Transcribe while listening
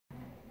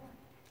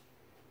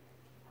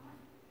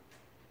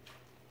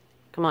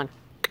Come on.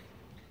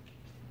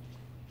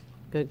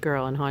 Good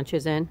girl. And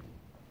haunches in.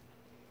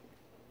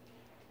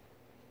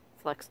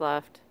 Flex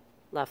left.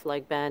 Left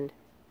leg bend.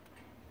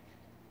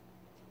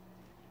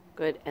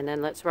 Good. And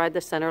then let's ride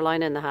the center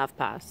line in the half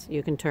pass.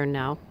 You can turn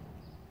now.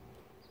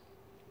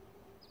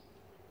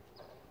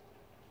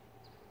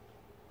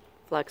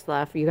 Flex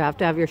left. You have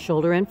to have your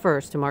shoulder in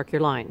first to mark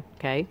your line,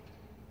 okay?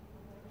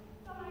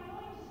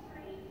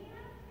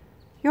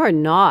 You are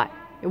not.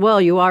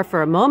 Well, you are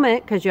for a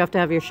moment because you have to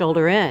have your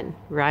shoulder in,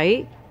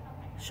 right?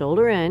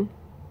 Shoulder in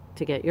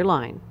to get your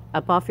line.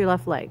 Up off your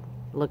left leg.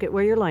 Look at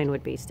where your line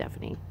would be,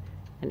 Stephanie.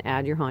 And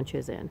add your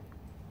haunches in.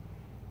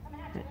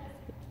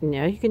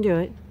 Yeah, you can do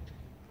it.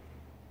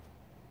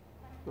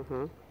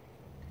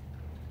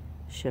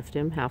 Shift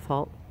him, half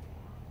halt.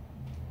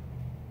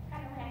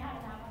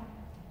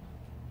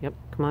 Yep,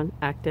 come on,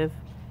 active.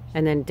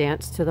 And then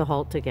dance to the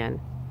halt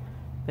again.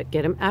 But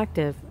get him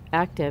active,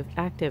 active,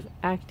 active,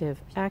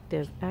 active,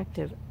 active,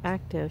 active,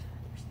 active.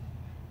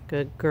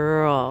 Good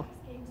girl.